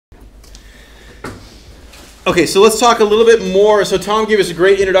Okay, so let's talk a little bit more. So Tom gave us a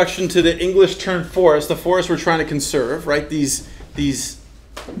great introduction to the English term forest, the forest we're trying to conserve, right? These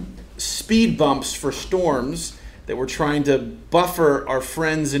speed bumps for storms that we're trying to buffer our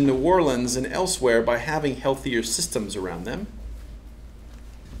friends in New Orleans and elsewhere by having healthier systems around them.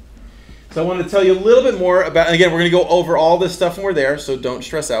 So I want to tell you a little bit more about, and again, we're going to go over all this stuff when we're there, so don't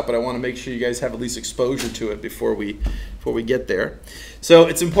stress out, but I want to make sure you guys have at least exposure to it before we get there. So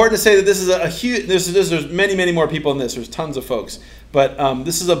it's important to say that this is a huge, there's many more people in this, there's tons of folks, but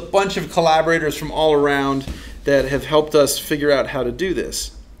this is a bunch of collaborators from all around that have helped us figure out how to do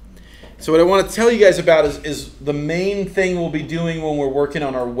this. So what I want to tell you guys about is the main thing we'll be doing when we're working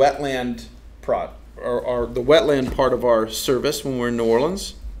on our wetland the wetland part of our service when we're in New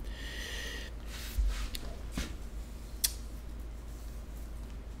Orleans.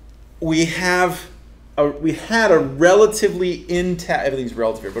 We had a relatively intact, everything's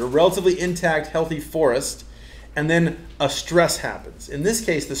relative here, but a relatively intact, healthy forest, and then a stress happens. In this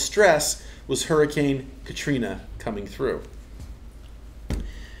case, the stress was Hurricane Katrina coming through.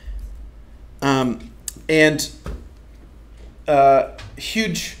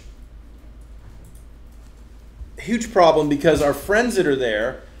 Huge problem because our friends that are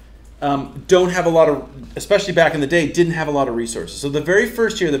there don't have a lot of, especially back in the day, didn't have a lot of resources. So the very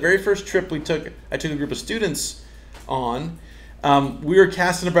first year, the very first trip I took a group of students on, we were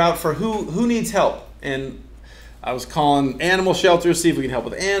casting about for who needs help. And I was calling animal shelters, see if we can help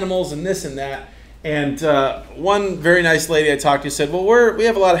with animals and this and that. And one very nice lady I talked to said, well, we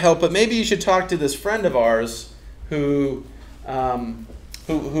have a lot of help, but maybe you should talk to this friend of ours who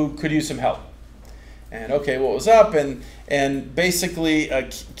could use some help. And okay, what was up? And basically,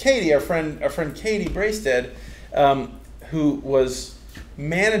 Katie, our friend Katie Bracestead, who was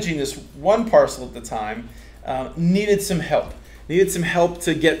managing this one parcel at the time, needed some help. Needed some help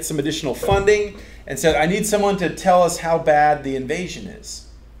to get some additional funding, and said, I need someone to tell us how bad the invasion is.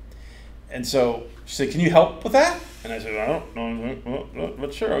 And so she said, can you help with that? And I said, I don't know,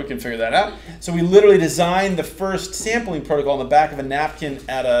 but sure, we can figure that out. So we literally designed the first sampling protocol on the back of a napkin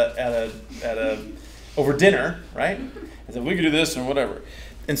over dinner, right? I said, we could do this or whatever.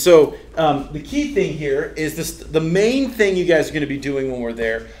 And so the key thing here is this: the main thing you guys are going to be doing when we're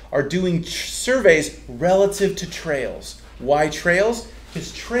there are doing surveys relative to trails. Why trails?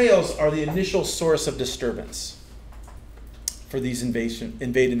 Because trails are the initial source of disturbance for these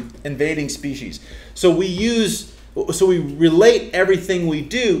invading species. So we relate everything we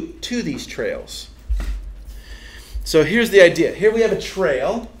do to these trails. So here's the idea. Here we have a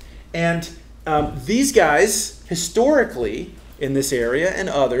trail, and these guys, historically, in this area and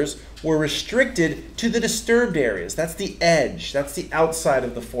others, were restricted to the disturbed areas. That's the edge. That's the outside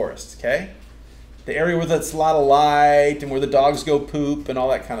of the forest, okay? The area where there's a lot of light and where the dogs go poop and all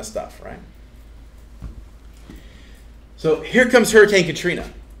that kind of stuff, right? So here comes Hurricane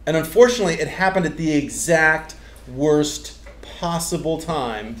Katrina. And unfortunately, it happened at the exact worst possible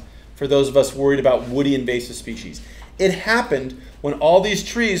time for those of us worried about woody invasive species. It happened when all these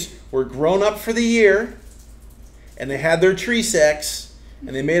trees were grown up for the year, and they had their tree sex,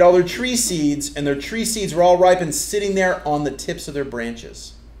 and they made all their tree seeds, and their tree seeds were all ripe and sitting there on the tips of their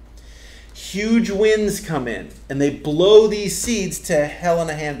branches. Huge winds come in, and they blow these seeds to hell in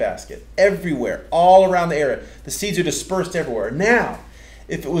a handbasket everywhere, all around the area. The seeds are dispersed everywhere. Now,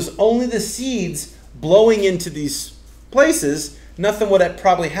 if it was only the seeds blowing into these places, nothing would have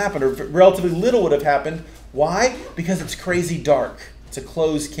probably happened, or relatively little would have happened. Why? Because it's crazy dark. It's a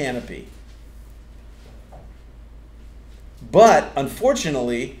closed canopy. But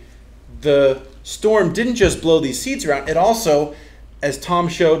unfortunately, the storm didn't just blow these seeds around. It also, as Tom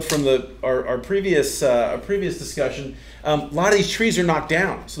showed from our previous discussion, a lot of these trees are knocked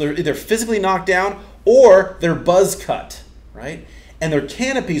down. So they're either physically knocked down or they're buzz cut, right? And their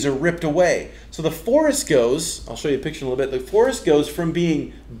canopies are ripped away. So the forest goes, I'll show you a picture in a little bit, the forest goes from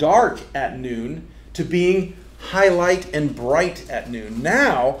being dark at noon to being highlight and bright at noon.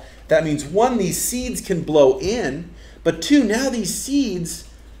 Now, that means one, these seeds can blow in, but two, now these seeds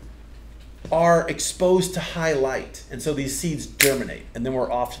are exposed to high light, and so these seeds germinate, and then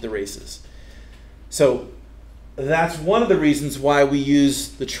we're off to the races. So that's one of the reasons why we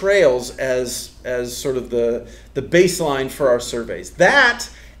use the trails as sort of the baseline for our surveys. That,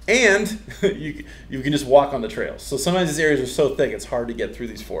 and you can just walk on the trails. So sometimes these areas are so thick it's hard to get through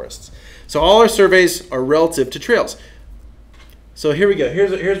these forests. So all our surveys are relative to trails. So here we go.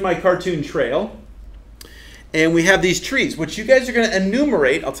 Here's my cartoon trail. And we have these trees, which you guys are going to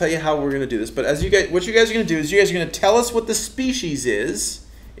enumerate. I'll tell you how we're going to do this. But what you guys are going to do is you guys are going to tell us what the species is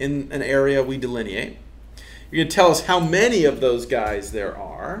in an area we delineate. You're going to tell us how many of those guys there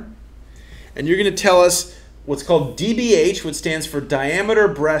are. And you're going to tell us what's called DBH, which stands for diameter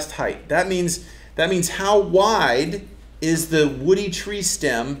breast height. That means how wide is the woody tree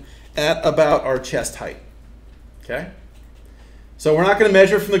stem at about our chest height. Okay? So we're not going to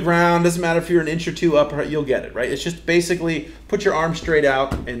measure from the ground. Doesn't matter if you're an inch or two up, you'll get it, right? It's just basically put your arm straight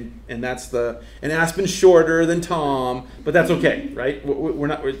out, and that's and Aspen's shorter than Tom, but that's okay, right?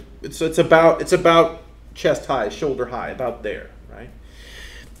 So it's about chest high, shoulder high, about there, right?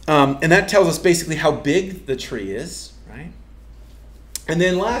 And that tells us basically how big the tree is, right? And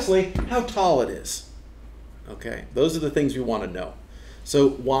then lastly, how tall it is. Okay, those are the things we want to know. So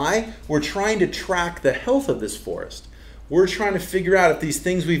why? We're trying to track the health of this forest. We're trying to figure out if these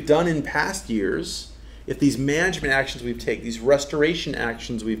things we've done in past years, if these management actions we've taken, these restoration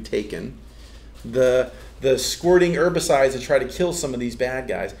actions we've taken, the squirting herbicides to try to kill some of these bad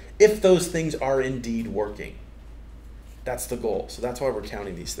guys, if those things are indeed working. That's the goal. So that's why we're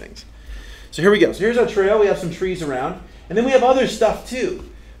counting these things. So here we go. So here's our trail. We have some trees around. And then we have other stuff too.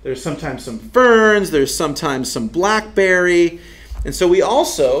 There's sometimes some ferns. There's sometimes some blackberry. And so we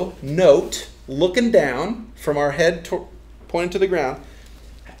also note, looking down from our head pointing to the ground,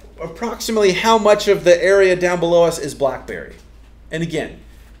 approximately how much of the area down below us is blackberry. And again,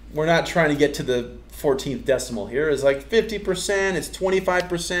 we're not trying to get to the 14th decimal here. It's like 50%, it's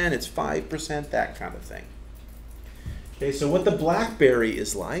 25%, it's 5%, that kind of thing. Okay, so what the blackberry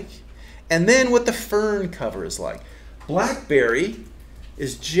is like, and then what the fern cover is like. Blackberry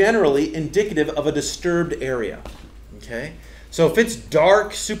is generally indicative of a disturbed area. Okay, so if it's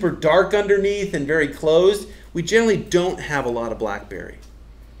dark, super dark underneath and very closed, we generally don't have a lot of blackberry.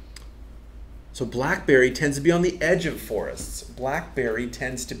 So blackberry tends to be on the edge of forests. Blackberry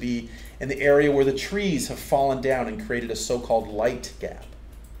tends to be in the area where the trees have fallen down and created a so-called light gap.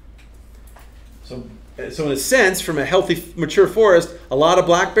 So in a sense, from a healthy, mature forest, a lot of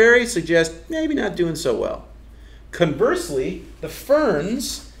blackberry suggests maybe not doing so well. Conversely, the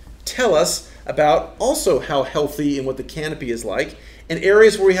ferns tell us about also how healthy and what the canopy is like. In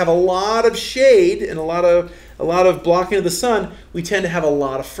areas where we have a lot of shade and a lot of blocking of the sun, we tend to have a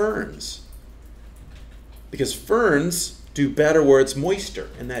lot of ferns. Because ferns do better where it's moisture,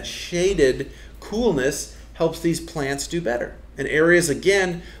 and that shaded coolness helps these plants do better. In areas,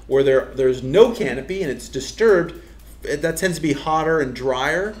 again, where there's no canopy and it's disturbed, that tends to be hotter and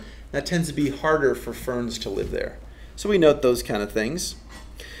drier. That tends to be harder for ferns to live there. So we note those kind of things.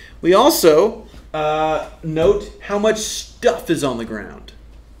 We also note how much stuff is on the ground.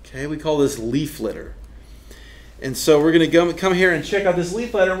 Okay, we call this leaf litter. And so we're going to come here and check out this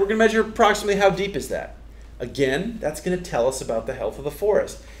leaf litter. We're going to measure approximately how deep is that. Again, that's going to tell us about the health of the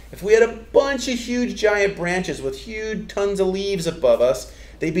forest. If we had a bunch of huge giant branches with huge tons of leaves above us,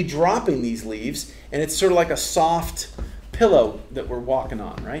 they'd be dropping these leaves, and it's sort of like a soft pillow that we're walking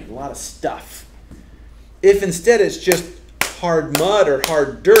on, right? A lot of stuff. If instead it's just hard mud or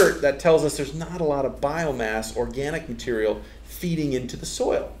hard dirt, that tells us there's not a lot of biomass, organic material feeding into the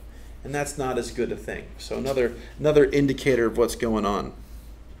soil. And that's not as good a thing. So another indicator of what's going on.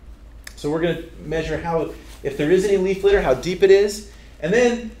 So we're going to measure how, if there is any leaf litter, how deep it is. And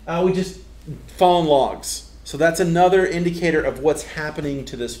then we just fallen logs. So that's another indicator of what's happening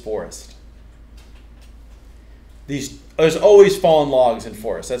to this forest. There's always fallen logs in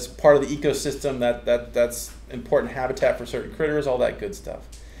forests. That's part of the ecosystem. That's important habitat for certain critters, all that good stuff.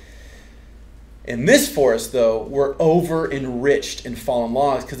 In this forest, though, we're over-enriched in fallen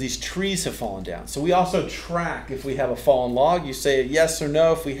logs because these trees have fallen down. So we also track if we have a fallen log. You say yes or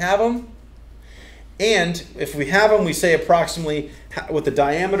no if we have them. And if we have them, we say approximately what the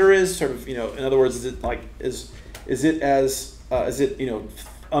diameter is. Sort of, in other words, is it like is it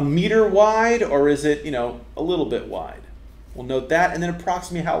a meter wide, or is it a little bit wide? We'll note that, and then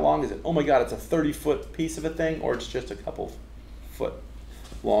approximately how long is it? Oh my God, it's a 30-foot piece of a thing, or it's just a couple foot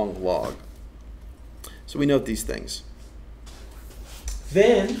long log. So we note these things.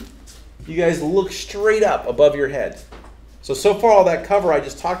 Then you guys look straight up above your head. So far all that cover I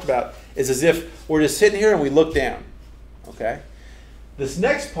just talked about is as if we're just sitting here and we look down. Okay? This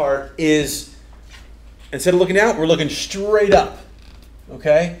next part is, instead of looking down, we're looking straight up.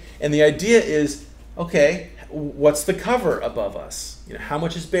 Okay? And the idea is, okay, what's the cover above us? How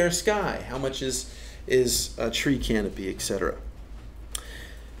much is bare sky? How much is a tree canopy, etc.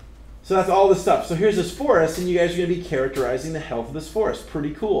 So that's all this stuff. So here's this forest, and you guys are going to be characterizing the health of this forest.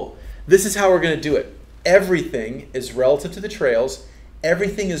 Pretty cool. This is how we're going to do it. Everything is relative to the trails.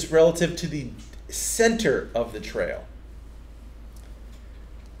 Everything is relative to the center of the trail.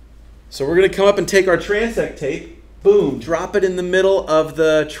 So we're going to come up and take our transect tape, boom, drop it in the middle of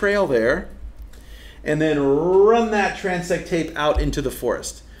the trail there, and then run that transect tape out into the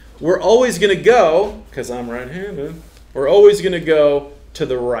forest. we're always going to go, because I'm right-handed, we're always going to go to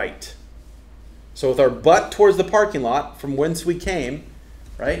the right. So with our butt towards the parking lot from whence we came,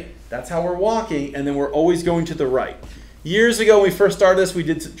 right? That's how we're walking, and then we're always going to the right. Years ago when we first started this, we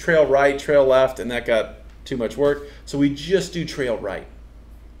did trail right, trail left, and that got too much work. So we just do trail right.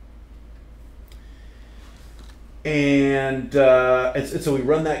 And so we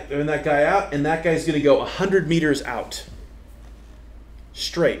run that guy out, and that guy's going to go 100 meters out.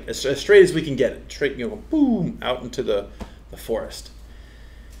 Straight, as straight as we can get it. Straight, you know, boom, out into the forest.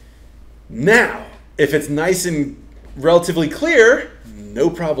 Now, if it's nice and relatively clear, no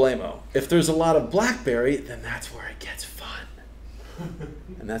problemo. If there's a lot of blackberry, then that's where it gets fun.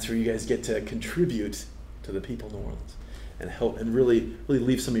 And that's where you guys get to contribute to the people of New Orleans and help and really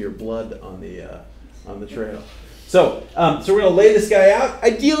leave some of your blood on the trail. So we're going to lay this guy out,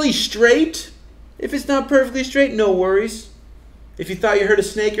 ideally straight. If it's not perfectly straight, no worries. If you thought you heard a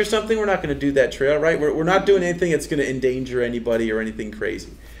snake or something, we're not going to do that trail, right? We're not doing anything that's going to endanger anybody or anything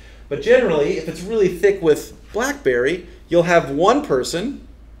crazy. But generally, if it's really thick with blackberry, you'll have one person,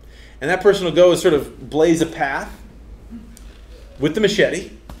 and that person will go and sort of blaze a path with the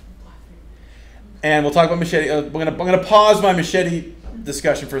machete. And we'll talk about machete. I'm gonna pause my machete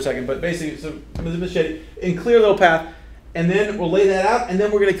discussion for a second, but basically, so with the machete, in clear little path, and then we'll lay that out, and then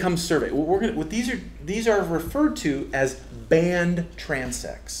we're gonna come survey. These are referred to as band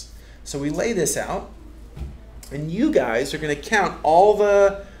transects. So we lay this out, and you guys are gonna count all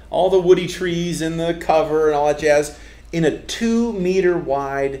the woody trees and the cover and all that jazz in a 2-meter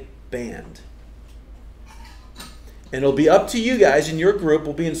wide band. And it'll be up to you guys in your group,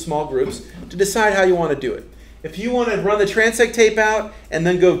 we'll be in small groups, to decide how you want to do it. If you want to run the transect tape out and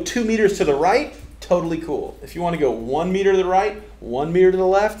then go 2 meters to the right, totally cool. If you want to go 1 meter to the right, 1 meter to the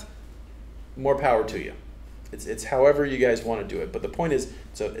left, more power to you. It's however you guys want to do it. But the point is,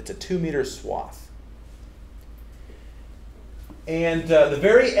 it's a 2-meter swath. And the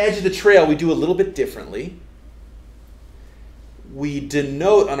very edge of the trail we do a little bit differently. We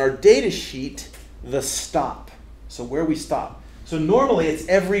denote on our data sheet the stop. So where we stop. So normally it's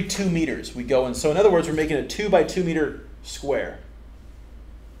every 2 meters we go in. So in other words, we're making a 2 by 2 meter square.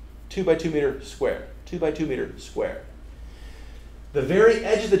 2 by 2 meter square. 2 by 2 meter square. The very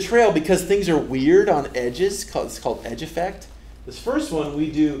edge of the trail, because things are weird on edges, it's called edge effect. This first one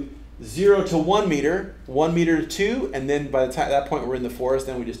we do 0 to 1 meter, 1 meter to 2, and then by the time at that point we're in the forest,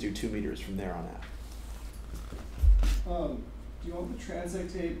 then we just do 2 meters from there on out. Do you want the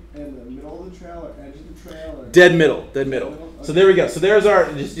transect tape in the middle of the trail or edge of the trail? Or dead middle. Okay. So there we go. So there's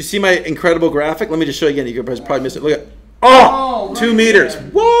our, you see my incredible graphic? Let me just show you again. You guys probably missed it. Look at, right 2 meters. There.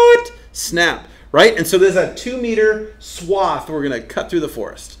 What? Snap. Right? And so there's a 2 meter swath we're going to cut through the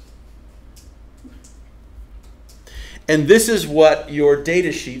forest. And this is what your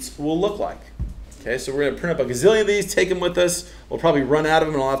data sheets will look like. Okay, so we're going to print up a gazillion of these, take them with us. We'll probably run out of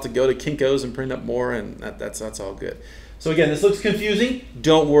them and I'll have to go to Kinko's and print up more, and that's all good. So again, this looks confusing.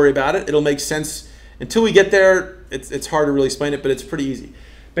 Don't worry about it. It'll make sense. Until we get there, it's hard to really explain it, but it's pretty easy.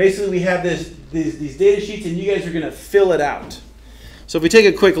 Basically, we have these data sheets, and you guys are going to fill it out. So if we take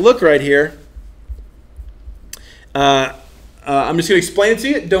a quick look right here, I'm just going to explain it to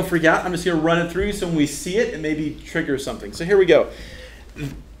you. Don't freak out. I'm just going to run it through so when we see it, it maybe triggers something. So here we go.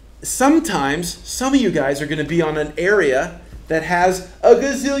 Sometimes, some of you guys are going to be on an area that has a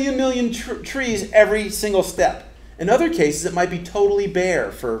gazillion million trees every single step. In other cases, it might be totally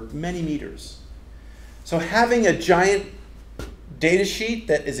bare for many meters. So having a giant data sheet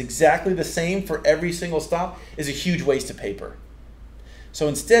that is exactly the same for every single stop is a huge waste of paper. So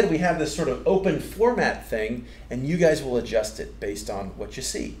instead, we have this sort of open format thing, and you guys will adjust it based on what you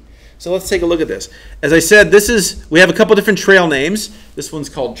see. So let's take a look at this. As I said, we have a couple different trail names. This one's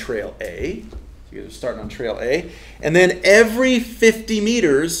called Trail A. So you guys are starting on Trail A. And then every 50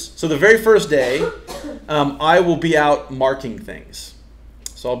 meters, so the very first day, I will be out marking things.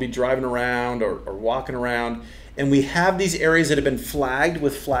 So I'll be driving around or walking around, and we have these areas that have been flagged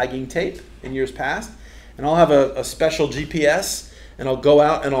with flagging tape in years past, and I'll have a special GPS, and I'll go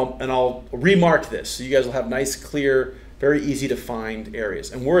out and I'll remark this, so you guys will have nice, clear, very easy to find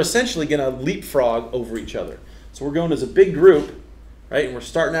areas. And we're essentially going to leapfrog over each other. So we're going as a big group, right? And we're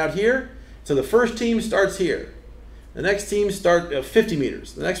starting out here. So the first team starts here. The next team start at 50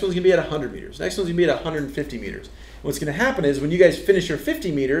 meters. The next one's going to be at 100 meters. The next one's going to be at 150 meters. And what's going to happen is when you guys finish your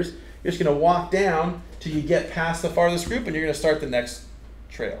 50 meters, you're just going to walk down till you get past the farthest group, and you're going to start the next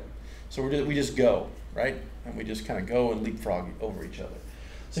trail. So we just go, right? And we just kind of go and leapfrog over each other.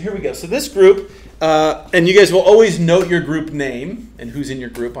 So here we go. So this group, and you guys will always note your group name and who's in your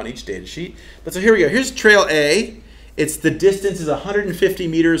group on each data sheet. But so here we go. Here's Trail A. It's the distance is 150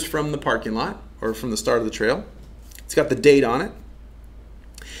 meters from the parking lot or from the start of the trail. It's got the date on it.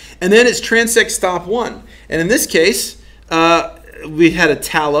 And then it's transect stop 1. And in this case, we had a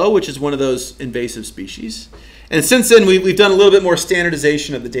tallow, which is one of those invasive species. And since then, we've done a little bit more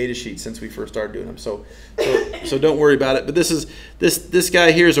standardization of the data sheet since we first started doing them. So don't worry about it. But this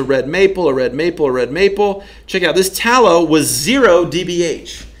guy here is a red maple, a red maple, a red maple. Check out, this tallow was 0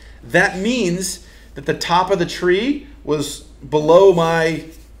 dBH. That means that the top of the tree was below my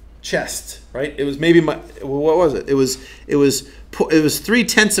chest, right? It was maybe what was it? It was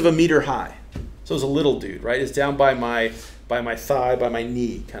 0.3 of a meter high. So it was a little dude, right? It's down by my thigh, by my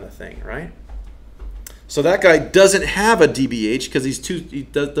knee kind of thing, right? So that guy doesn't have a dBH because he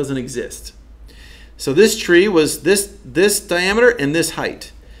doesn't exist. So this tree was this diameter and this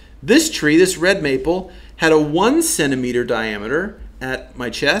height. This tree, this red maple, had a 1 centimeter diameter at my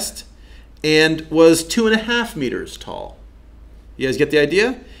chest and was 2.5 meters tall. You guys get the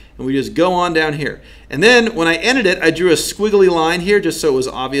idea? And we just go on down here. And then when I ended it, I drew a squiggly line here just so it was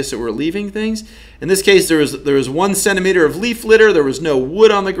obvious that we're leaving things. In this case, there was 1 centimeter of leaf litter. There was no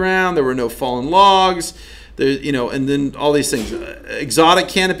wood on the ground. There were no fallen logs. And then all these things. Exotic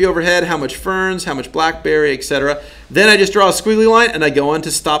canopy overhead, how much ferns, how much blackberry, etc. Then I just draw a squiggly line and I go on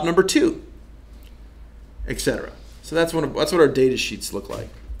to stop number 2, etc. So that's what our data sheets look like.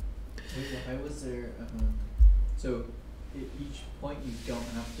 Why was there? So at each point you don't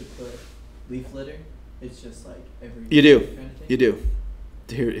have to put leaf litter. It's just like every. You do. Kind of thing? You do.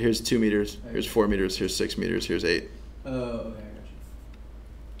 Here's 2 meters. Here's 4 meters. Here's 6 meters. Here's 8. Oh, okay, I got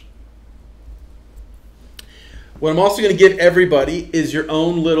you. What I'm also going to give everybody is your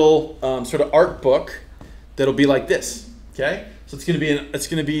own little sort of art book that'll be like this. Okay, so it's going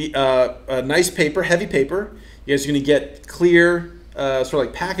to be a nice paper, heavy paper. You guys are going to get clear, sort of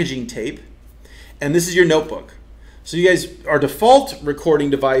like packaging tape, and this is your notebook. So you guys, our default recording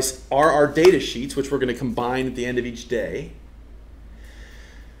device are our data sheets, which we're going to combine at the end of each day.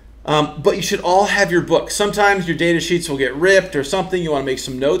 But you should all have your book. Sometimes your data sheets will get ripped or something. You want to make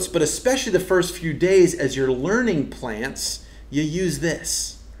some notes, but especially the first few days as you're learning plants, you use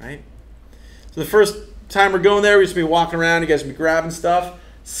this, right? So the first time we're going there, we're just going to be walking around. You guys will be grabbing stuff.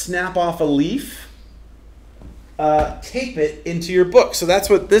 Snap off a leaf. Tape it into your book. So that's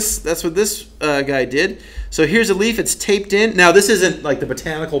what this guy did. So here's a leaf. It's taped in. Now this isn't like the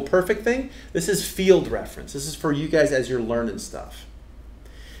botanical perfect thing. This is field reference. This is for you guys as you're learning stuff.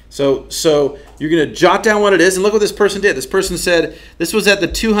 So you're going to jot down what it is, and look what this person did. This person said this was at the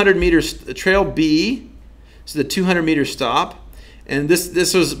 200 meters trail B, so the 200 meter stop, and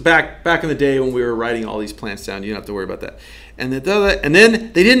this was back in the day when we were writing all these plants down. You don't have to worry about that. And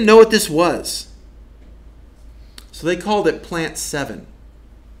then they didn't know what this was, so they called it plant 7.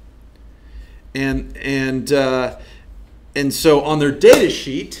 And so on their data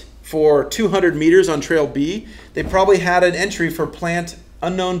sheet for 200 meters on trail B, they probably had an entry for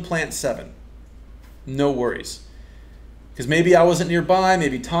unknown plant 7. No worries. Because maybe I wasn't nearby,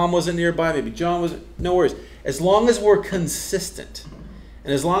 maybe Tom wasn't nearby, maybe John wasn't. No worries. As long as we're consistent,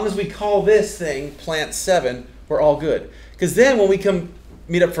 and as long as we call this thing plant 7, we're all good. Because then when we come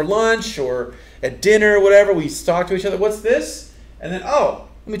meet up for lunch or at dinner or whatever, we talk to each other, what's this? And then, oh,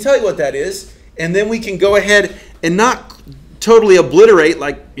 let me tell you what that is. And then we can go ahead and not totally obliterate,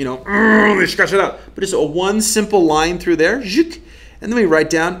 like, let me scratch it out. But just one simple line through there. And then we write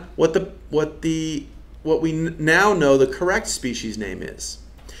down what we now know the correct species name is.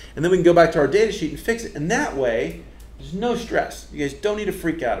 And then we can go back to our data sheet and fix it. And that way, there's no stress. You guys don't need to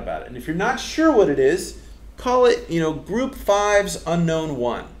freak out about it. And if you're not sure what it is, call it, group 5's unknown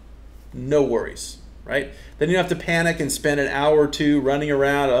 1. No worries, right? Then you don't have to panic and spend an hour or two running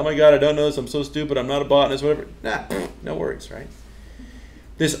around. Oh my God, I don't know this. I'm so stupid. I'm not a botanist, whatever. Nah, no worries, right?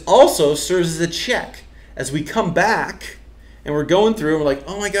 This also serves as a check. As we come back and we're going through and we're like,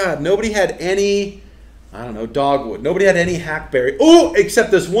 oh my God, nobody had any, dogwood. Nobody had any hackberry. Oh, except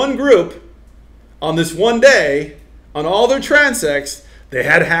this one group on this one day, on all their transects, they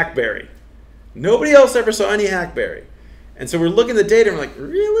had hackberry. Nobody else ever saw any hackberry. And so we're looking at the data and we're like,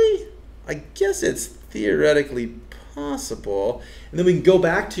 really? I guess it's theoretically possible. And then we can go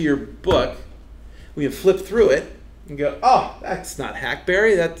back to your book. We can flip through it and go, oh, that's not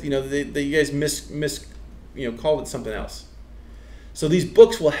hackberry. That, you guys called it something else. So these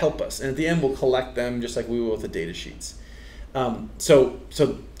books will help us, and at the end we'll collect them just like we will with the data sheets. So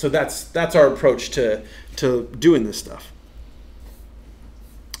that's our approach to doing this stuff.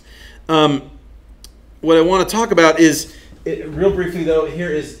 What I want to talk about is, real briefly though, here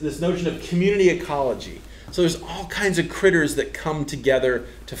is this notion of community ecology. So there's all kinds of critters that come together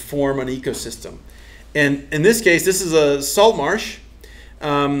to form an ecosystem. And in this case, this is a salt marsh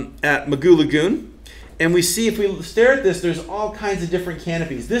at Magoo Lagoon. And we see, if we stare at this, there's all kinds of different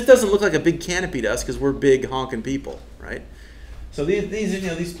canopies. This doesn't look like a big canopy to us because we're big honking people, right? So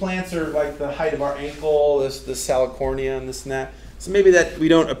these plants are like the height of our ankle, this salicornia and this and that. So maybe that we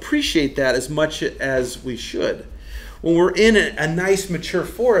don't appreciate that as much as we should. When we're in a nice mature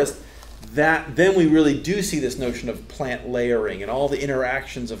forest, then we really do see this notion of plant layering and all the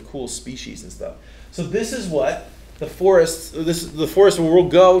interactions of cool species and stuff. So this is what the forest where we'll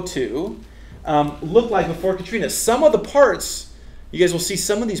go to looked like before Katrina. Some of the parts, you guys will see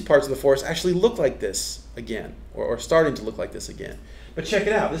some of these parts of the forest actually look like this again, or starting to look like this again. But check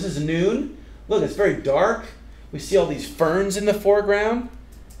it out. This is noon. Look, it's very dark. We see all these ferns in the foreground.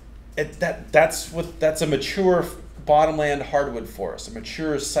 That's a mature bottomland hardwood forest. A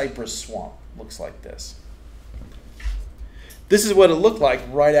mature cypress swamp looks like this. This is what it looked like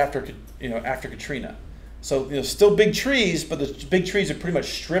right after Katrina. So still big trees, but the big trees are pretty much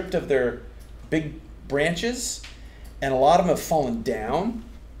stripped of their big branches, and a lot of them have fallen down,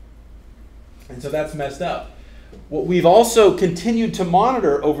 and so that's messed up. What we've also continued to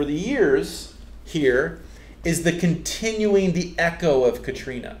monitor over the years here is the echo of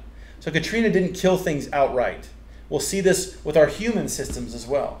Katrina. So Katrina didn't kill things outright. We'll see this with our human systems as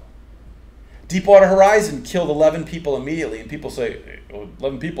well. Deepwater Horizon killed 11 people immediately, and people say,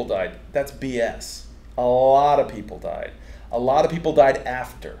 11 people died. That's BS. A lot of people died. A lot of people died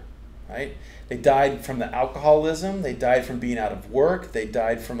after, right? They died from the alcoholism. They died from being out of work. They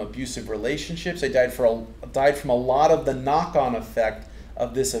died from abusive relationships. They died from a lot of the knock-on effect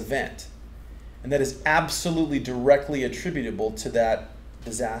of this event. And that is absolutely directly attributable to that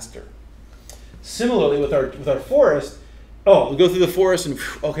disaster. Similarly, with our forest, we go through the forest and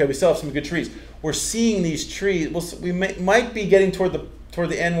okay, we still have some good trees. We're seeing these trees. We might be getting toward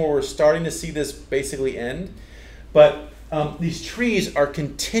the end where we're starting to see this basically end, but these trees are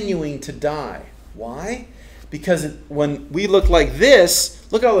continuing to die. Why? Because when we look like this,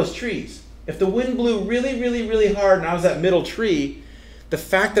 look at all those trees. If the wind blew really, really, really hard and I was that middle tree, the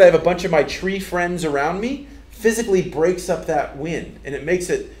fact that I have a bunch of my tree friends around me physically breaks up that wind, and it makes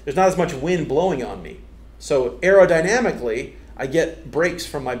there's not as much wind blowing on me. So aerodynamically, I get breaks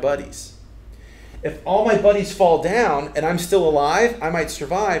from my buddies. If all my buddies fall down and I'm still alive, I might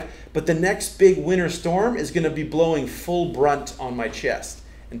survive, but the next big winter storm is going to be blowing full brunt on my chest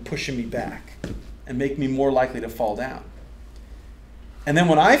and pushing me back and make me more likely to fall down. And then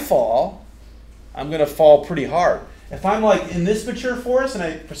when I fall, I'm going to fall pretty hard. If I'm like in this mature forest and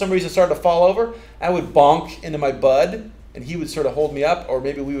I, for some reason, start to fall over, I would bonk into my bud and he would sort of hold me up, or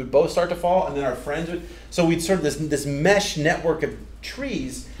maybe we would both start to fall and then our friends would. So we'd sort of this mesh network of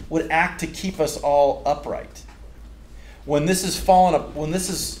trees would act to keep us all upright. When this is falling up, when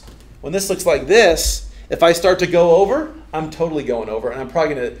this looks like this, if I start to go over, I'm totally going over, and I'm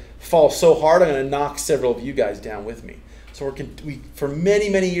probably going to fall so hard I'm going to knock several of you guys down with me. So for many,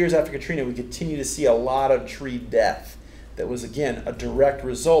 many years after Katrina, we continue to see a lot of tree death. That was, again, a direct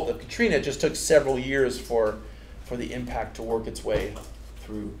result of Katrina. It just took several years for the impact to work its way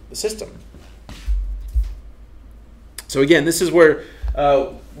through the system. So again, this is where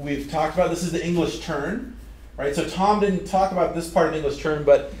we've talked about, this is the English Tern, right? So Tom didn't talk about this part of English Tern,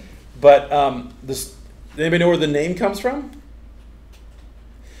 but does anybody know where the name comes from?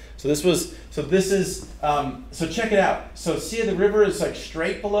 So check it out. So see the river is like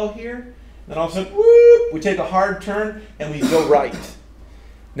straight below here, and then all of a sudden, whoop, we take a hard turn and we go right.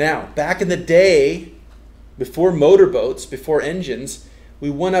 Now, back in the day, before motorboats, before engines, we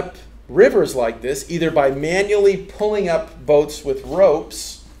went up rivers like this either by manually pulling up boats with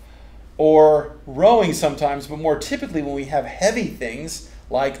ropes or rowing sometimes, but more typically when we have heavy things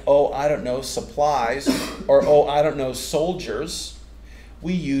like, supplies, or soldiers,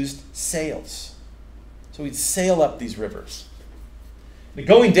 we used sails. So we'd sail up these rivers. Now,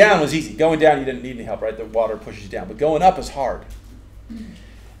 going down was easy. Going down, you didn't need any help, right? The water pushes you down. But going up is hard.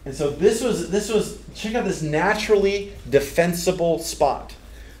 And so this was check out this naturally defensible spot.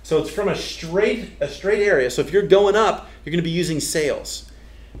 So it's from a straight area. So if you're going up, you're going to be using sails.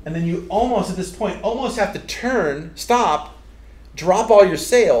 And then you at this point, have to turn, stop, drop all your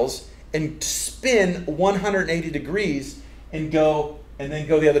sails, and spin 180 degrees and then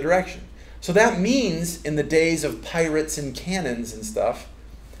go the other direction. So that means in the days of pirates and cannons and stuff,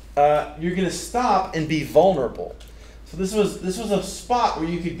 you're going to stop and be vulnerable. So this was a spot where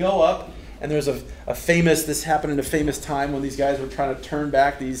you could go up, and there's this happened in a famous time when these guys were trying to turn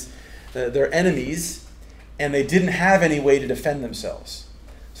back their enemies, and they didn't have any way to defend themselves.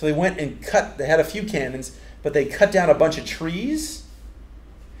 So they went and they had a few cannons, but they cut down a bunch of trees,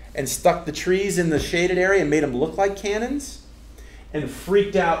 and stuck the trees in the shaded area and made them look like cannons, and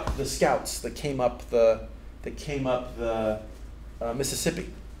freaked out the scouts that came up the Mississippi.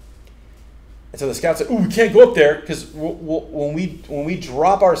 And so the scouts said, "Ooh, we can't go up there because when we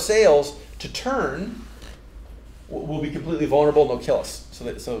drop our sails to turn, we'll be completely vulnerable and they'll kill us."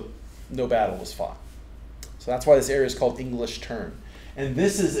 So no battle was fought. So that's why this area is called English Turn. And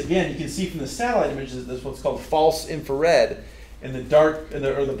this is, again, you can see from the satellite images, this is what's called false infrared. And the dark,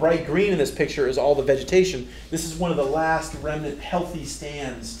 or the bright green in this picture is all the vegetation. This is one of the last remnant healthy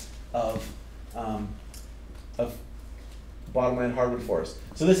stands of bottomland hardwood forest.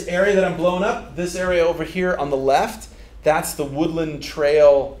 So this area that I'm blowing up, this area over here on the left, that's the Woodland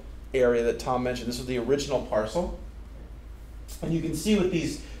Trail area that Tom mentioned. This was the original parcel. And you can see with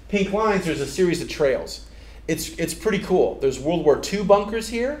these pink lines, there's a series of trails. It's pretty cool. There's World War II bunkers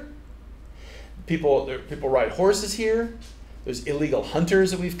here. People ride horses here. There's illegal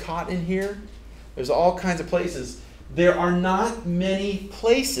hunters that we've caught in here. There's all kinds of places. There are not many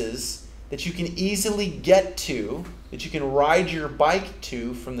places that you can easily get to, that you can ride your bike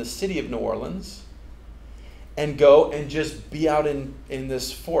to from the city of New Orleans and go and just be out in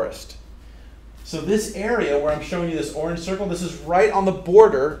this forest. So this area where I'm showing you this orange circle, this is right on the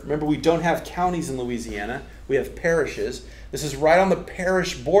border. Remember, we don't have counties in Louisiana. We have parishes. This is right on the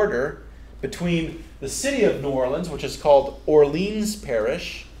parish border between the city of New Orleans, which is called Orleans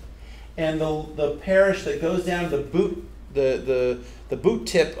Parish, and the parish that goes down to the boot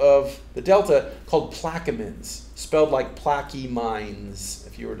tip of the delta called Plaquemines, spelled like Plaquey Mines,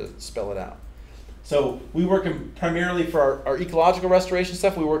 if you were to spell it out. So we work primarily for our ecological restoration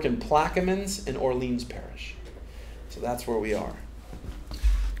stuff. We work in Plaquemines and Orleans Parish. So that's where we are.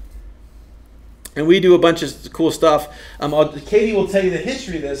 And we do a bunch of cool stuff. Katie will tell you the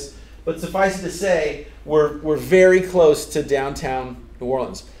history of this, but suffice it to say, we're very close to downtown New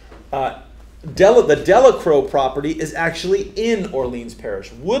Orleans. The Delacroix property is actually in Orleans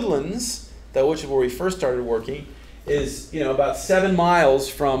Parish. Woodlands, which is where we first started working, is about 7 miles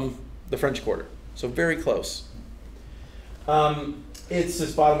from the French Quarter. So very close. It's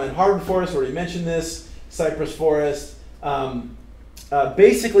this bottomland hardwood forest, already mentioned this, cypress forest.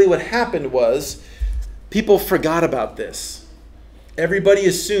 Basically what happened was people forgot about this. Everybody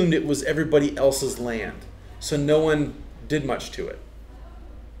assumed it was everybody else's land, so no one did much to it.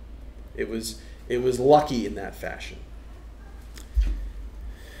 It was lucky in that fashion.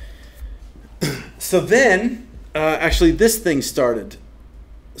 So then, actually this thing started.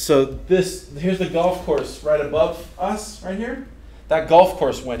 So here's the golf course right above us, right here. That golf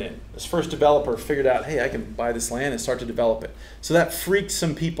course went in. This first developer figured out, hey, I can buy this land and start to develop it. So that freaked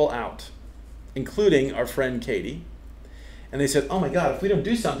some people out, including our friend Katie. And they said, oh my God, if we don't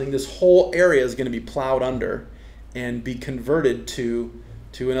do something, this whole area is going to be plowed under and be converted to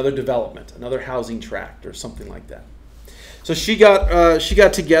another development, another housing tract or something like that. So she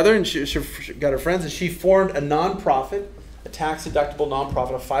got together and she got her friends and she formed a nonprofit, a tax-deductible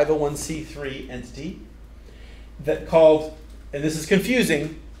nonprofit, a 501c3 entity that called, and this is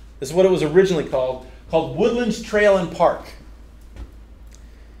confusing, this is what it was originally called Woodlands Trail and Park.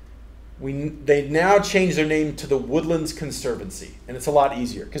 They now changed their name to the Woodlands Conservancy, and it's a lot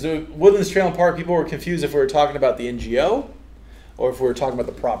easier. Because Woodlands Trail and Park, people were confused if we were talking about the NGO or if we were talking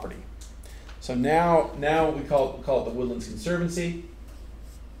about the property. So now we call it the Woodlands Conservancy.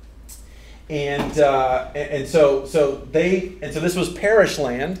 And so this was parish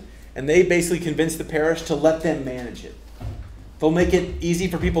land, and they basically convinced the parish to let them manage it. They'll make it easy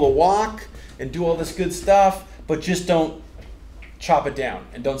for people to walk and do all this good stuff, but just don't chop it down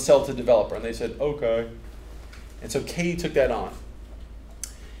and don't sell it to the developer. And they said, okay. And so Katie took that on.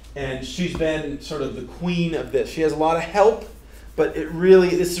 And she's been sort of the queen of this. She has a lot of help, but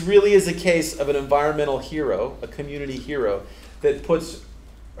this really is a case of an environmental hero, a community hero, that puts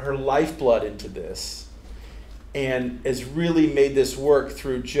her lifeblood into this and has really made this work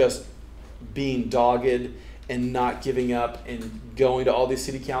through just being dogged and not giving up and going to all these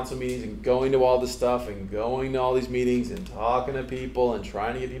city council meetings and going to all this stuff and going to all these meetings and talking to people and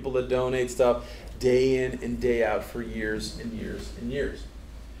trying to get people to donate stuff day in and day out for years and years and years.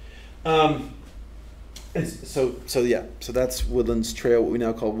 And so that's Woodlands Trail, what we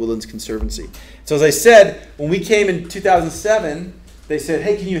now call Woodlands Conservancy. So as I said, when we came in 2007, they said,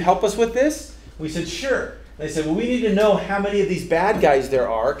 hey, can you help us with this? We said, sure. They said, well, we need to know how many of these bad guys there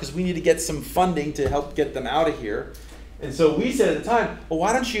are because we need to get some funding to help get them out of here. And so we said at the time, well,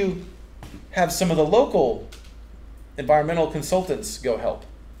 why don't you have some of the local environmental consultants go help?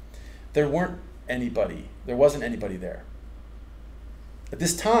 There wasn't anybody there. At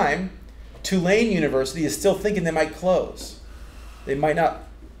this time, Tulane University is still thinking they might close. They might not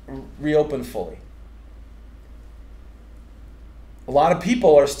reopen fully. A lot of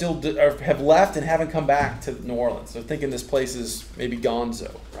people are still have left and haven't come back to New Orleans. They're thinking this place is maybe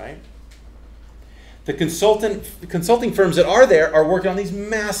gonzo, right? The consulting firms that are there are working on these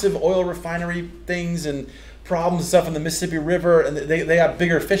massive oil refinery things and problems and stuff in the Mississippi River, and they have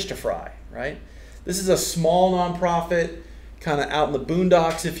bigger fish to fry, right? This is a small nonprofit, kind of out in the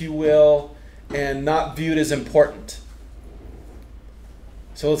boondocks, if you will, and not viewed as important.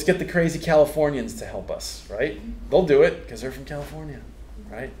 So let's get the crazy Californians to help us, right? They'll do it because they're from California,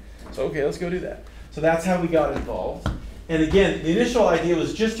 right? So okay, let's go do that. So that's how we got involved. And again, the initial idea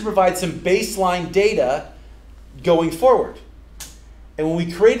was just to provide some baseline data going forward. And when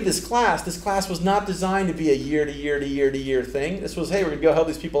we created this class was not designed to be a year to year to year to year thing. This was, hey, we're going to go help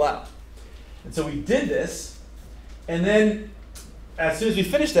these people out. And so we did this, and then as soon as we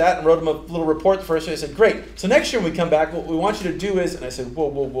finished that and wrote them a little report the first day, I said, great. So next year when we come back, what we want you to do is, and I said, whoa,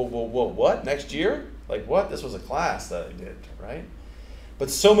 what? Next year? Like what? This was a class that I did, right? But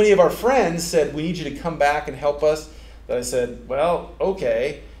so many of our friends said, we need you to come back and help us, that I said, well,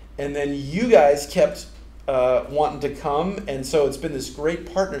 okay. And then you guys kept wanting to come, and so it's been this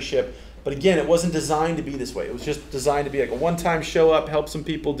great partnership. But again, it wasn't designed to be this way. It was just designed to be like a one-time show up, help some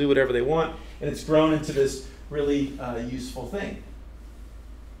people do whatever they want, and it's grown into this really useful thing.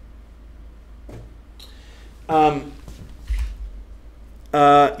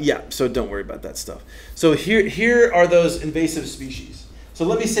 Yeah, so don't worry about that stuff. So here are those invasive species. So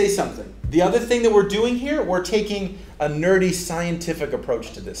let me say something. The other thing that we're doing here, we're taking a nerdy scientific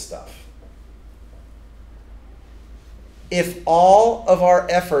approach to this stuff. If all of our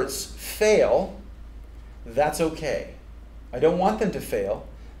efforts fail, that's okay. I don't want them to fail,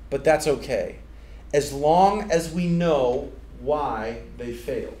 but that's okay. As long as we know why they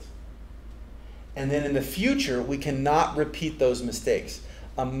failed. And then in the future, we cannot repeat those mistakes.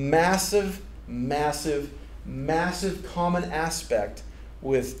 A massive, massive, massive common aspect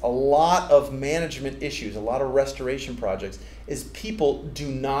with a lot of management issues, a lot of restoration projects, is people do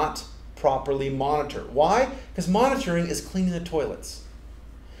not properly monitor. Why? Because monitoring is cleaning the toilets.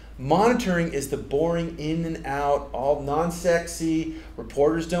 Monitoring is the boring in and out, all non-sexy.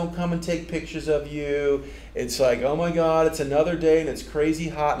 Reporters don't come and take pictures of you. It's like, oh my God, it's another day and it's crazy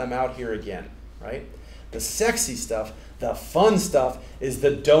hot and I'm out here again. Right? The sexy stuff, the fun stuff, is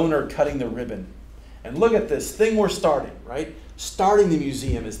the donor cutting the ribbon. And look at this thing we're starting, right? Starting the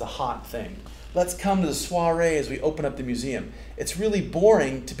museum is the hot thing. Let's come to the soiree as we open up the museum. It's really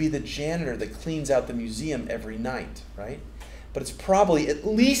boring to be the janitor that cleans out the museum every night, right? But it's probably at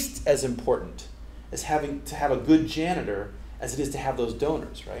least as important as having to have a good janitor as it is to have those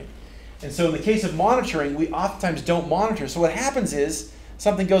donors, right? And so in the case of monitoring, we oftentimes don't monitor. So what happens is,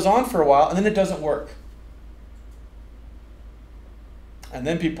 something goes on for a while, and then it doesn't work. And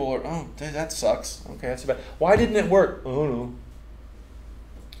then people are, oh, that sucks. Okay, that's bad. Why didn't it work? Oh, no.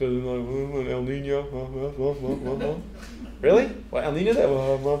 El Nino. Really? What, El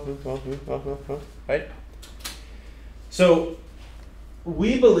Nino? Right? So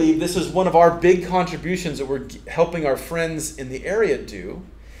we believe this is one of our big contributions that we're helping our friends in the area do,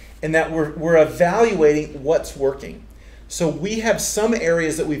 and that we're evaluating what's working. So we have some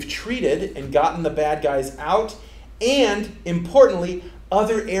areas that we've treated and gotten the bad guys out, and importantly,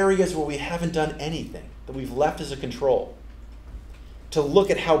 other areas where we haven't done anything, that we've left as a control, to look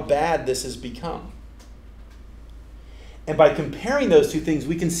at how bad this has become. And by comparing those two things,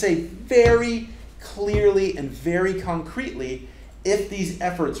 we can say very clearly and very concretely if these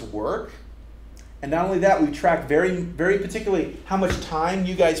efforts work. And not only that, we track very, very particularly how much time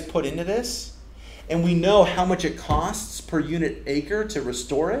you guys put into this. And we know how much it costs per unit acre to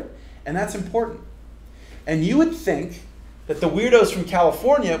restore it, and that's important. And you would think that the weirdos from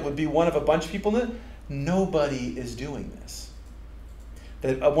California would be one of a bunch of people that nobody is doing this.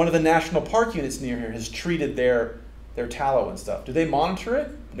 That one of the national park units near here has treated their tallow and stuff. Do they monitor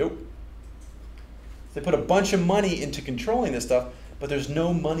it? Nope. They put a bunch of money into controlling this stuff, but there's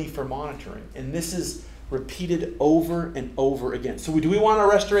no money for monitoring. And this is repeated over and over again. So do we want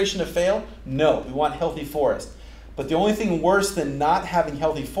our restoration to fail? No, we want healthy forest. But the only thing worse than not having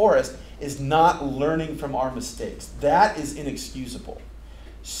healthy forest is not learning from our mistakes. That is inexcusable.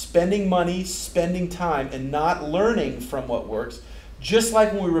 Spending money, spending time, and not learning from what works, just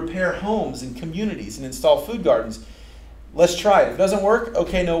like when we repair homes and communities and install food gardens. Let's try it. If it doesn't work,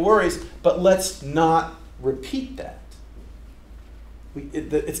 okay, no worries, but let's not repeat that.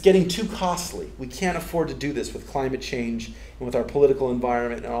 It's getting too costly. We can't afford to do this with climate change and with our political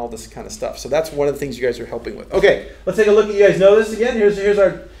environment and all this kind of stuff. So that's one of the things you guys are helping with. Okay, let's take a look at, you guys know this again. Here's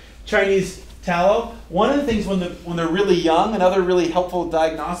our Chinese tallow. One of the things when they're really young, another really helpful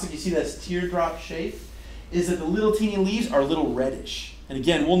diagnostic, you see this teardrop shape, is that the little teeny leaves are a little reddish. And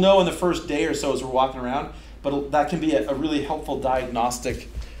again, we'll know in the first day or so as we're walking around, but that can be a really helpful diagnostic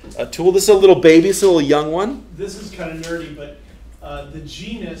tool. This is a little baby, it's a little young one. This is kind of nerdy, but the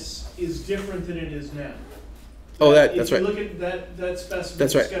genus is different than it is now. Oh, that's right. If you look at that specimen,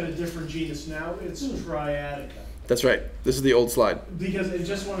 that's right. It's got a different genus now. It's Triadica. That's right. This is the old slide. Because I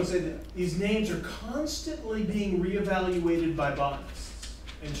just want to say that these names are constantly being reevaluated by botanists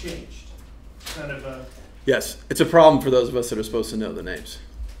and changed. Kind of a... Yes, it's a problem for those of us that are supposed to know the names.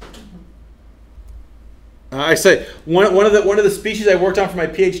 I say one of the species I worked on for my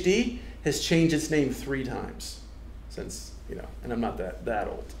PhD has changed its name 3 times since, and I'm not that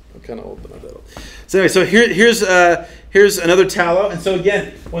old. I'm kind of old, but not that old. So anyway, so here's another tallow, and so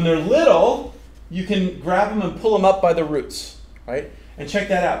again, when they're little, you can grab them and pull them up by the roots, right? And check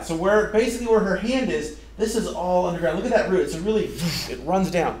that out. So basically where her hand is, this is all underground. Look at that root. It runs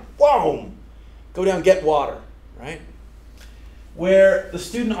down. Boom! Go down, get water, right? Where the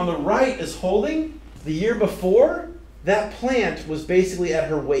student on the right is holding, the year before, that plant was basically at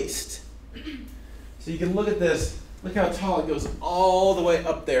her waist. So you can look at this. Look how tall it goes all the way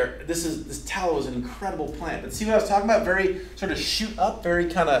up there. This tallow is an incredible plant. But see what I was talking about? Very sort of shoot up, very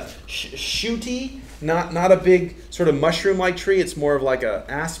kind of shooty. Not a big sort of mushroom-like tree. It's more of like a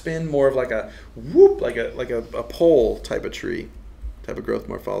aspen, more of like a whoop, like a pole type of tree, type of growth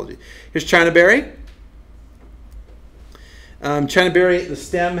morphology. Here's Chinaberry. Chinaberry, the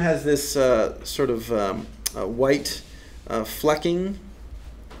stem has this sort of white flecking.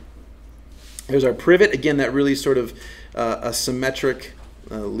 Here's our privet. Again, that really sort of a symmetric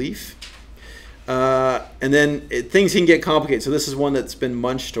leaf. And then things can get complicated. So this is one that's been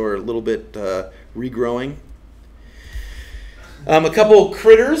munched or a little bit regrowing. A couple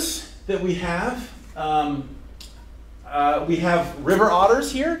critters that we have. We have river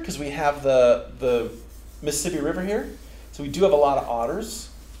otters here because we have the Mississippi River here. So we do have a lot of otters.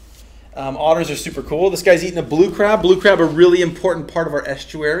 Otters are super cool. This guy's eating a blue crab. Blue crab are a really important part of our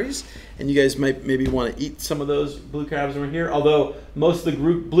estuaries. And you guys might maybe want to eat some of those blue crabs over here. Although most of the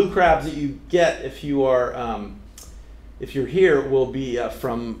blue crabs that you get if you're here will be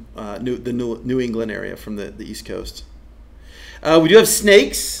from the New England area, from the East Coast. We do have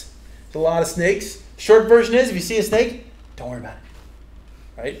snakes. There's a lot of snakes. Short version is, if you see a snake, don't worry about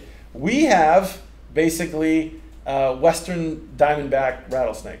it. Right? We have basically western diamondback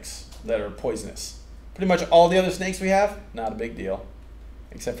rattlesnakes that are poisonous. Pretty much all the other snakes we have, not a big deal,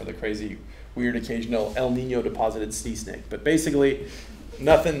 except for the crazy, weird, occasional El Nino deposited sea snake. But basically,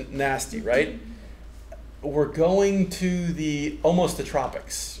 nothing nasty, right? We're going to almost the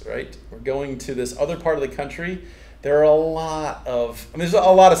tropics, right? We're going to this other part of the country. There are a lot of, there's a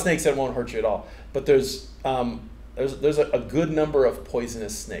lot of snakes that won't hurt you at all, but there's a good number of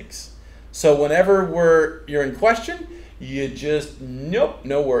poisonous snakes. So whenever you're in question, you just, nope,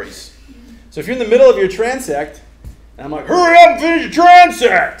 no worries. So if you're in the middle of your transect, and I'm like, hurry up and finish your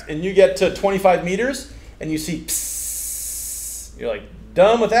transect! And you get to 25 meters, and you see, psst, you're like,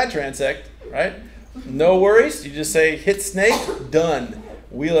 done with that transect, right? No worries. You just say, hit snake, done.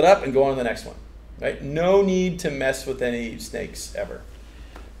 Wheel it up and go on to the next one, right? No need to mess with any snakes ever.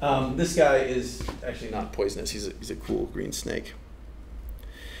 This guy is actually not poisonous. He's a cool green snake.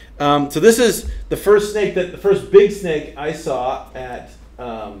 So this is the first big snake I saw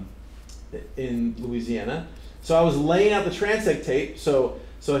in Louisiana. So I was laying out the transect tape. So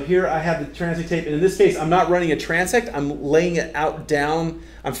here I have the transect tape, and in this case, I'm not running a transect. I'm laying it out down.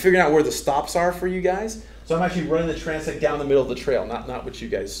 I'm figuring out where the stops are for you guys. So I'm actually running the transect down the middle of the trail, not what you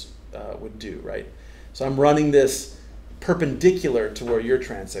guys would do, right? So I'm running this perpendicular to where your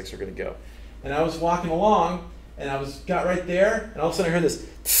transects are going to go. And I was walking along, and got right there, and all of a sudden I heard this.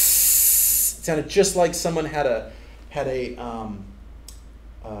 It sounded just like someone had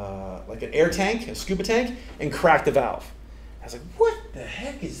like an air tank, a scuba tank, and cracked the valve. I was like, what the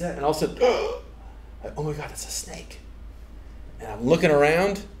heck is that? And all of a sudden, oh my God, that's a snake. And I'm looking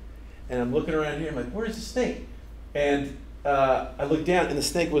around here. I'm like, where's the snake? And I looked down, and the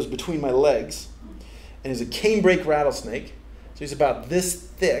snake was between my legs. And it's a canebrake rattlesnake. So he's about this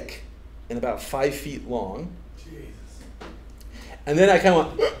thick and about 5 feet long. Jesus. And then I kind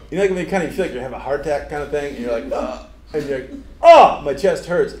of went, you know, like when you kind of feel like you have a heart attack kind of thing, and you're like, oh, and you're like, oh, my chest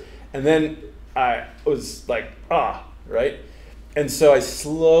hurts. And then I was like, right? And so I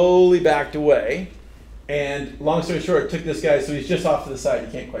slowly backed away. And long story short, took this guy, so he's just off to the side.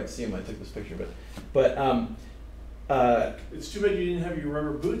 You can't quite see him when I took this picture, but it's too bad you didn't have your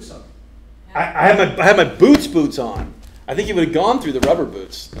rubber boots on. I had my boots on. I think he would have gone through the rubber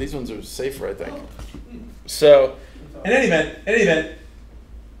boots. These ones are safer, I think. So, in any event,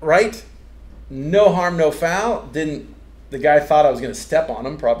 right? No harm, no foul. The guy thought I was going to step on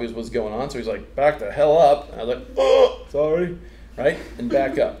him, probably was what's going on. So he's like, back the hell up. And I was like, oh, sorry, right? And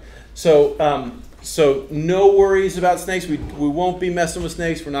back up. So, so no worries about snakes. We won't be messing with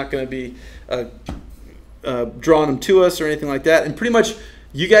snakes. We're not going to be drawing them to us or anything like that. And pretty much,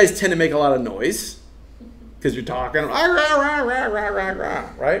 you guys tend to make a lot of noise because you're talking,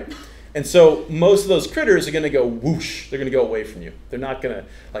 right? And so most of those critters are going to go whoosh. They're going to go away from you. They're not going to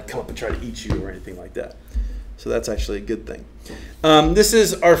like come up and try to eat you or anything like that. So that's actually a good thing. This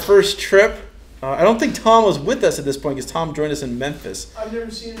is our first trip. I don't think Tom was with us at this point because Tom joined us in Memphis. I've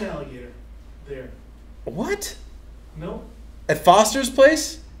never seen an alligator there. What? No. At Foster's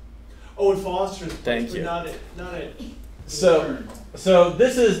place? Oh, at Foster's place. Thank but you. Not at. So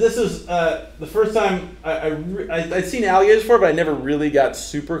this is the first time I'd seen alligators before, but I never really got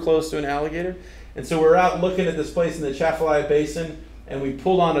super close to an alligator. And so we're out looking at this place in the Chaffalaya Basin, and we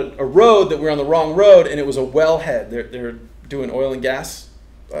pulled on a road that we were on the wrong road, and it was a wellhead. They're doing oil and gas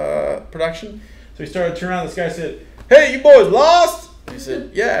production. So we started to turn around. This guy said, "Hey, you boys lost?" And he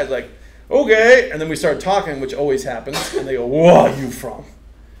said, "Yeah." I was like, "Okay." And then we started talking, which always happens. And they go, "Where are you from?"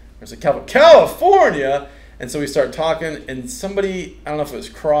 I was like, "California." And so we started talking, and somebody, I don't know if it was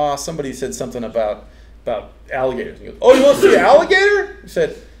Cross, somebody said something about alligators. He goes, "Oh, you want to see an alligator?" He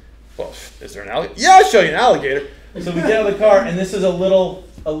said, "Well, is there an alligator?" "Yeah, I'll show you an alligator." So we get out of the car, and this is a little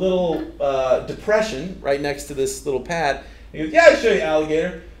depression right next to this little pad. He goes, "Yeah, I'll show you an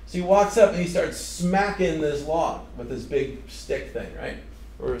alligator." So he walks up, and he starts smacking this log with this big stick thing, right?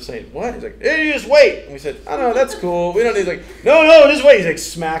 We were saying, "What?" He's like, "Hey, you just wait." And we said, "Oh, no, that's cool. We don't need." He's like, "No, just wait." He's like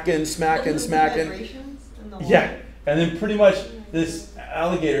smacking. Yeah, and then pretty much this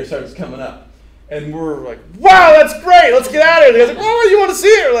alligator starts coming up, and we're like, "Wow, that's great! Let's get out of here." The guy's like, "Oh, you want to see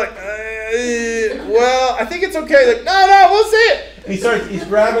it?" We're like, "Well, I think it's okay." He's like, "No, we'll see it." And he's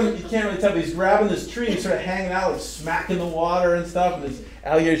grabbing. You can't really tell, but he's grabbing this tree and sort of hanging out, like smacking the water and stuff. And this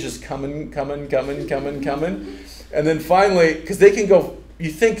alligator's just coming, and then finally, because they can go, you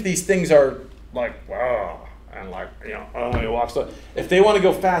think these things are like wow, and like he walks up. If they want to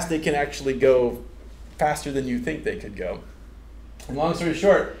go fast, they can actually go faster than you think they could go. And long story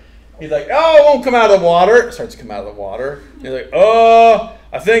short, he's like, "Oh, it won't come out of the water." It starts to come out of the water. And he's like, "Oh,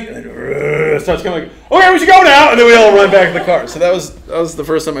 I think," and then it starts coming like, "Okay, we should go now." And then we all run back to the car. So that was the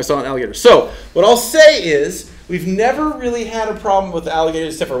first time I saw an alligator. So what I'll say is we've never really had a problem with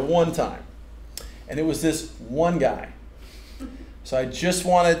alligators except for one time. And it was this one guy. So I just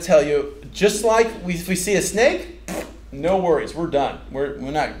want to tell you, just like if we see a snake, no worries, we're done. We're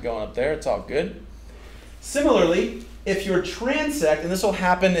not going up there. It's all good. Similarly, if you're transect, and this will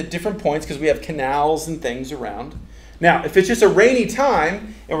happen at different points because we have canals and things around. Now, if it's just a rainy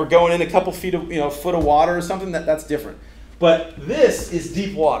time and we're going in a couple feet of, foot of water or something, that's different. But this is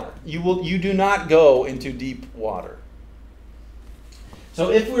deep water. You do not go into deep water. So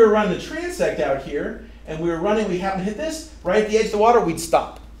if we were running the transect out here and we happen to hit this right at the edge of the water, we'd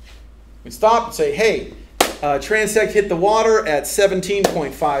stop. We'd stop and say, "Hey, transect hit the water at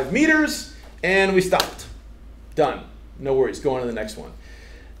 17.5 meters," and we stopped. Done. No worries. Go on to the next one.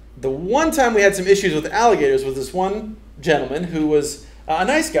 The one time we had some issues with alligators was this one gentleman who was a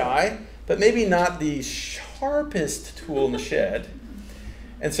nice guy, but maybe not the sharpest tool in the shed.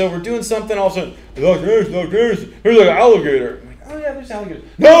 And so we're doing something, all of a sudden, here's like an alligator. I'm like, "Oh yeah, there's alligators."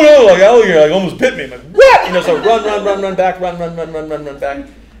 No, like alligator, like almost bit me. I'm like, "What?" So run back, run back.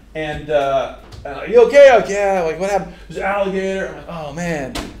 And like, "You okay?" Like, "Yeah." Like, "What happened?" "There's an alligator." I'm like, "Oh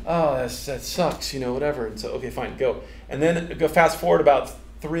man, that sucks, whatever." And so, okay, fine, go. And then go fast forward about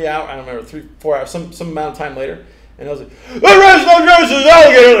 3 hours, I don't remember, 3-4 hours, some amount of time later, and I was like, "There's an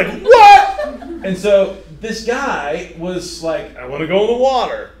alligator." Like, "What?" And so this guy was like, "I want to go in the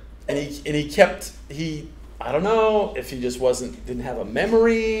water," and he I don't know if he just didn't have a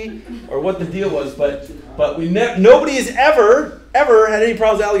memory or what the deal was, but nobody has ever had any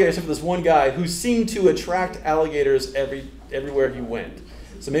problems with alligators except for this one guy who seemed to attract alligators everywhere he went.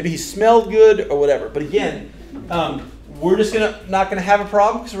 So maybe he smelled good or whatever. But again, we're just not gonna have a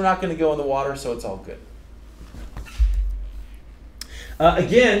problem because we're not gonna go in the water, so it's all good.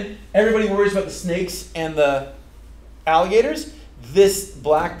 Again, everybody worries about the snakes and the alligators. This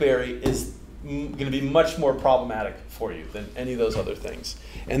blackberry is going to be much more problematic for you than any of those other things.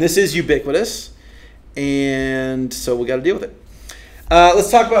 And this is ubiquitous, and so we got to deal with it.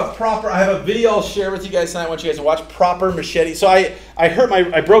 Let's talk about proper. I have a video I'll share with you guys tonight. I want you guys to watch proper machete. So I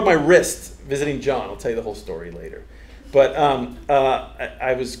broke my wrist visiting John. I'll tell you the whole story later. But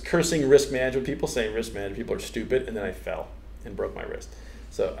I was cursing risk management people, saying risk management people are stupid, and then I fell and broke my wrist.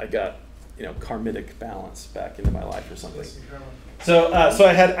 So I got, karmic balance back into my life or something. So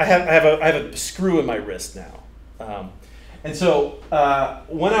I have a screw in my wrist now. And so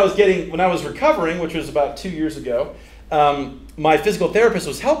when I was recovering, which was about 2 years ago, my physical therapist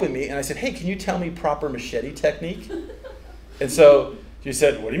was helping me, and I said, "Hey, can you tell me proper machete technique?" And so she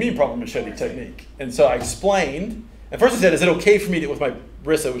said, "What do you mean proper machete technique?" And so I explained. At first I said, "Is it okay for me to, with my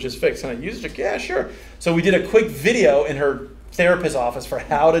wrist that was just fixed, can I use it?" Yeah, sure. So we did a quick video in her therapist's office for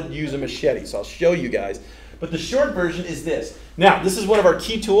how to use a machete. So I'll show you guys. But the short version is this. Now, this is one of our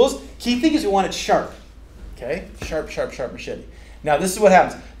key tools. Key thing is we want it sharp. Okay? Sharp, sharp, sharp machete. Now, this is what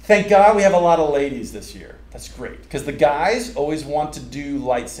happens. Thank God we have a lot of ladies this year. That's great. Because the guys always want to do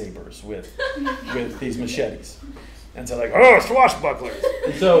lightsabers with these machetes. And so like, oh, swashbucklers.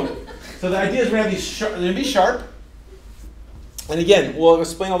 And so the idea is we're going to be sharp. And again, we'll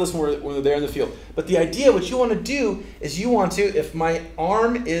explain all this when we're there in the field. But the idea, what you want to do is you want to, if my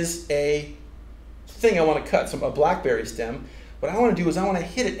arm is a thing I want to cut, a blackberry stem, what I want to do is I want to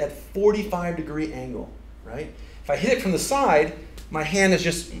hit it at 45-degree angle, right? If I hit it from the side, my hand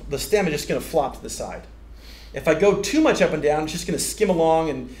is the stem is just going to flop to the side. If I go too much up and down, it's just going to skim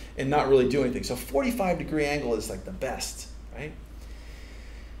along and not really do anything. So 45-degree angle is like the best, right?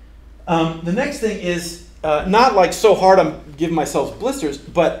 The next thing is not like so hard I'm giving myself blisters,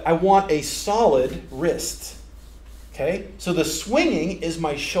 but I want a solid wrist, okay? So the swinging is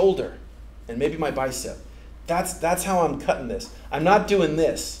my shoulder and maybe my bicep. That's how I'm cutting this. I'm not doing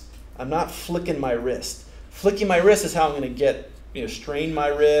this. I'm not flicking my wrist. Flicking my wrist is how I'm going to get, strain my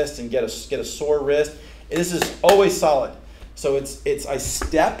wrist and get a sore wrist. This is always solid. So I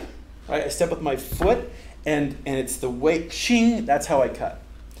step, right? I step with my foot, and it's the way, ching, that's how I cut.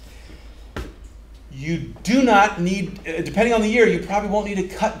 You do not need, depending on the year, you probably won't need to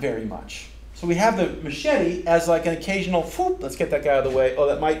cut very much. So we have the machete as like an occasional, whoop, let's get that guy out of the way. Oh,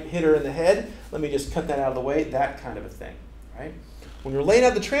 that might hit her in the head. Let me just cut that out of the way. That kind of a thing, right? When you're laying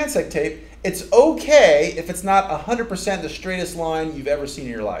out the transect tape, it's okay if it's not 100% the straightest line you've ever seen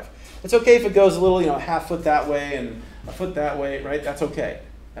in your life. It's okay if it goes a little, half foot that way and a foot that way, right? That's okay.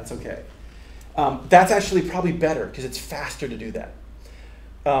 That's okay. That's actually probably better because it's faster to do that.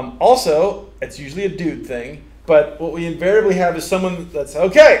 Also, it's usually a dude thing, but what we invariably have is someone that's,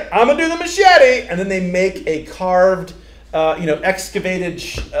 okay, I'm going to do the machete, and then they make a carved, excavated,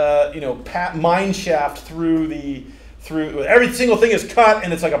 mine shaft through every single thing is cut,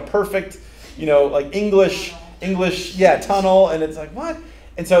 and it's like a perfect, like English, tunnel, and it's like, what?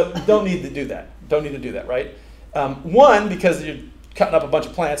 And so don't need to do that. Don't need to do that, right? One, because you're cutting up a bunch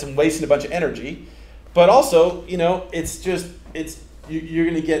of plants and wasting a bunch of energy, but also, you're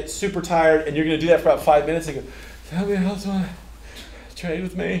going to get super tired, and you're going to do that for about 5 minutes and go, somebody else want to trade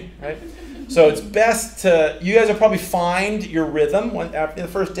with me, right? So it's best you guys will probably find your rhythm. After the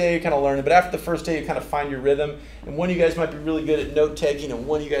first day, you're kind of learning, but after the first day, you kind of find your rhythm. And one of you guys might be really good at note-taking, and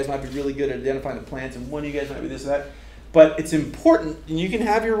one of you guys might be really good at identifying the plants, and one of you guys might be this or that. But it's important, and you can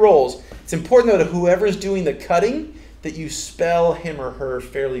have your roles. It's important, though, to whoever's doing the cutting, that you spell him or her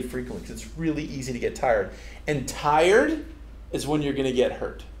fairly frequently, because it's really easy to get tired. And tired is when you're going to get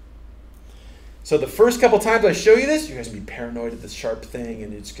hurt. So the first couple times I show you this, you're going to be paranoid at this sharp thing,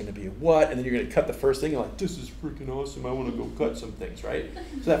 and it's going to be a what? And then you're going to cut the first thing, and you're like, this is freaking awesome. I want to go cut some things, right?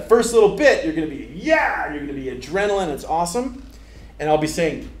 So that first little bit, you're going to be, you're going to be adrenaline. It's awesome. And I'll be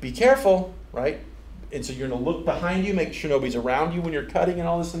saying, be careful, right? And so you're going to look behind you, make sure nobody's around you when you're cutting and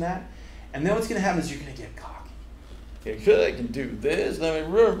all this and that. And then what's going to happen is you're going to get cocky. I can do this,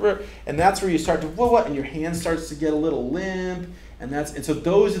 and that's where you start to what, and your hand starts to get a little limp, that's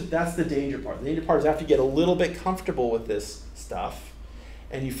the danger part. The danger part is after you get a little bit comfortable with this stuff,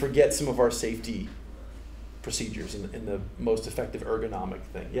 and you forget some of our safety procedures in the most effective ergonomic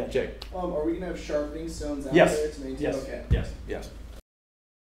thing. Yeah, Jay. Are we gonna have sharpening stones out Yes. there to maintain? Yes. Okay. Yes.